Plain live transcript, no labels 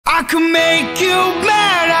I could make you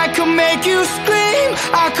mad, I could make you scream,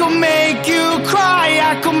 I could make you cry,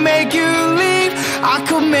 I could make you leave, I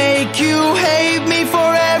could make you hate me for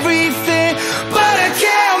everything, but I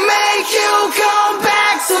can't make you come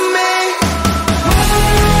back to me.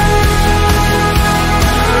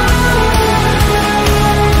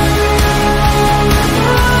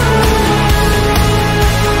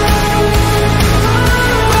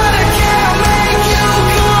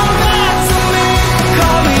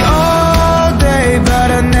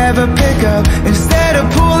 Pick up instead of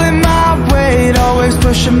pulling my weight, always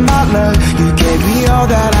pushing my luck. You gave me all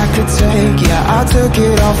that I could take, yeah, I took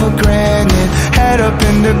it all for granted. Head up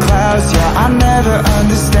in the clouds, yeah, I never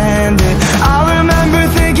understand it. I remember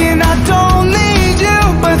thinking I don't need you,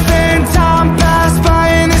 but then time passed by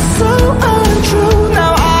and it's so untrue.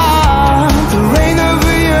 Now I'm the rain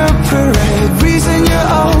over your parade, reason you're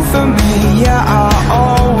over me. Yeah, I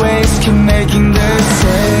always keep making the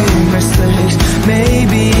same mistakes.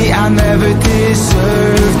 Maybe I never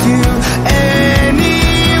deserved you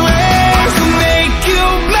anyway. I could make you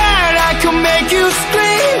mad, I could make you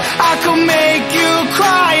scream, I could make you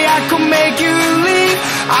cry, I could make you leave,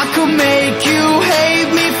 I could make you hate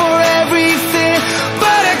me for everything,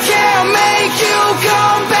 but I can't make you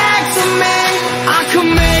come back to me. I could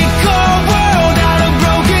make a world out of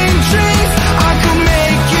broken dreams, I could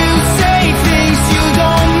make you say things you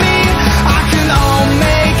don't mean, I can all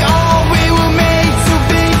make all we were made to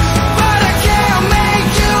be, but I can't make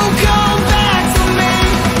you come back to me.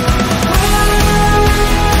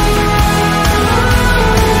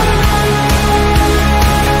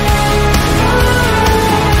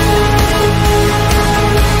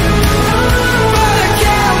 But I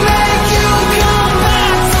can't make you come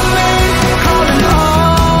back to me. Calling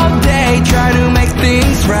all day, trying to make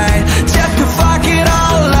things right, just to fuck it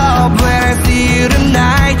all up when I see you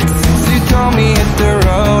tonight. Since you told me hit the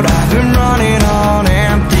road, I've been running on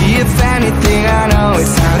empty. If anything, I know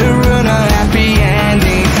it's how to ruin a happy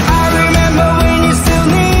ending. I remember when you still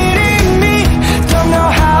needed me, don't know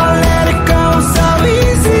how I let it go so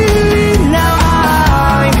easily. Now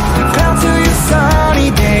I'm cloud to your sunny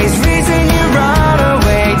days, reason you run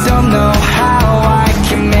away. Don't know how I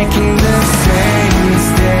keep making the same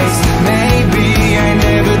mistakes. Maybe I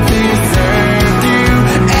never deserved you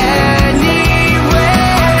anyway.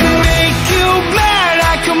 I could make you mad,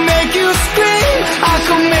 I could make you scream, I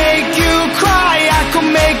could make you cry, I could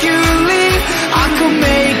make you leave, I could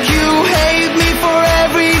make you hate me for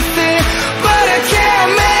everything, but I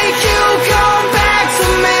can't make you come back to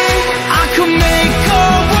me. I could make a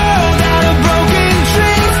world out of broken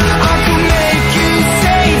dreams, I could make you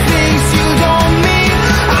say things you don't mean,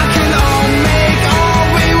 I can all make all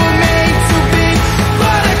we were made to be,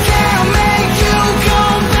 but I can't make you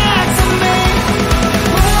come back to me.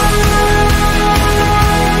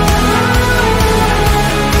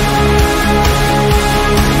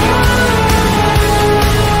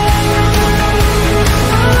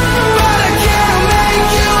 But I can't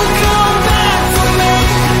make you come back to me.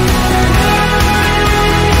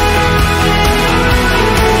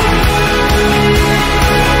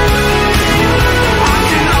 I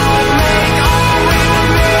can all make all we were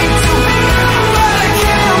made to be, but I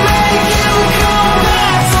can't make you come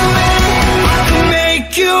back to me. I could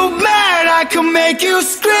make you mad, I could make you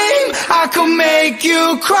scream, I could make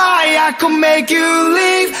you cry, I could make you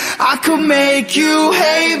leave, I could make you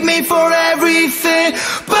hate me for everything,